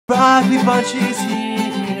Broccoli bunches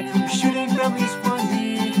here, we're shooting from these one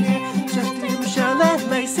here. Justin, Michelle,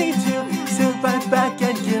 and Lacey too. Sit right back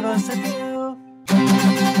and give us a view.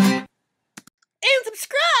 And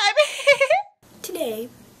subscribe! Today,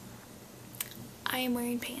 I am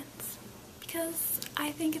wearing pants because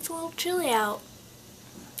I think it's a little chilly out.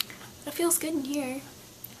 It feels good in here.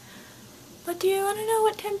 But do you want to know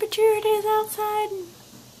what temperature it is outside?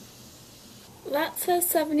 That says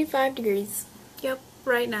 75 degrees. Yep,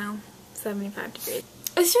 right now, 75 degrees.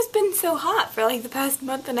 It's just been so hot for like the past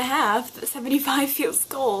month and a half that 75 feels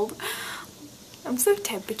cold. I'm so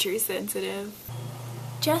temperature sensitive.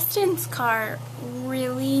 Justin's car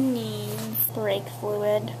really needs brake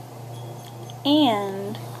fluid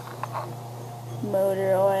and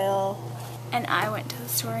motor oil. And I went to the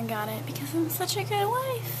store and got it because I'm such a good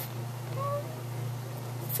wife.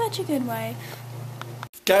 Such a good wife.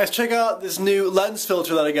 Guys, check out this new lens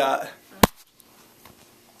filter that I got.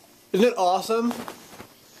 Isn't it awesome?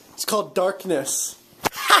 It's called Darkness.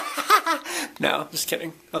 No, just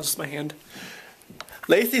kidding. That was just my hand.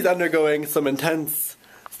 Lacey's undergoing some intense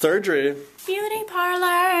surgery. Beauty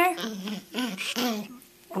parlor.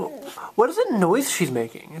 What is that noise she's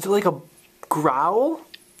making? Is it like a growl?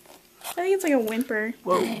 I think it's like a whimper.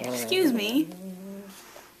 Whoa. Excuse me.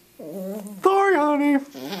 Sorry, honey.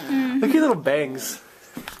 Look at little bangs.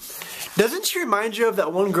 Doesn't she remind you of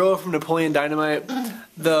that one girl from Napoleon Dynamite?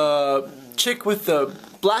 The chick with the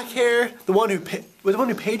black hair? The one who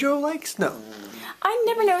Pedro likes? No. I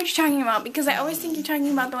never know what you're talking about because I always think you're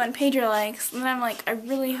talking about the one Pedro likes. And then I'm like, I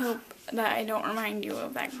really hope that I don't remind you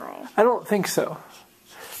of that girl. I don't think so.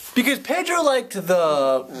 Because Pedro liked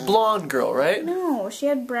the blonde girl, right? No, she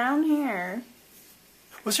had brown hair.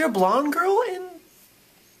 Was there a blonde girl in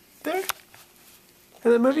there?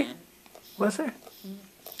 In the movie? Was there?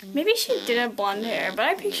 Maybe she did have blonde hair, but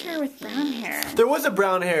I picture her with brown hair. There was a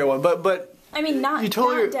brown hair one, but I mean, not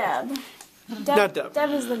Deb. Not Deb. Deb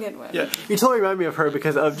is the good one. Yeah, you totally remind me of her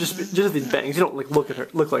because of just these bangs. You don't like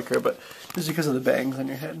look like her, but just because of the bangs on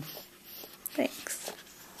your head. Thanks.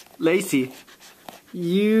 Lacey,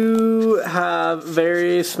 you have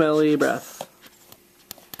very smelly breath.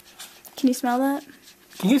 Can you smell that?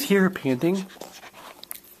 Can you guys hear her panting?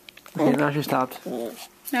 Okay, now she stopped.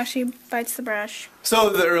 Now she bites the brush. So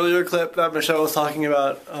the earlier clip that Michelle was talking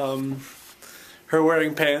about, her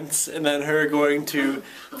wearing pants and then her going to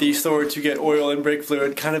the store to get oil and brake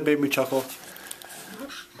fluid kind of made me chuckle.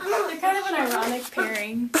 They're kind of an ironic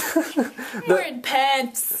pairing. I'm wearing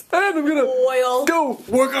pants. And I'm gonna oil. go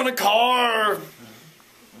work on a car.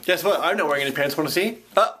 Guess what? I'm not wearing any pants. Want to see?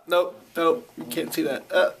 Nope. You can't see that.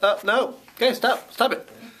 No. Okay, stop. Stop it.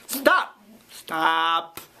 Stop.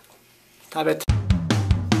 Stop. Stop it.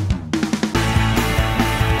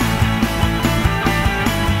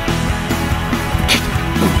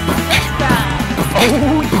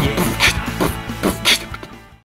 Oh,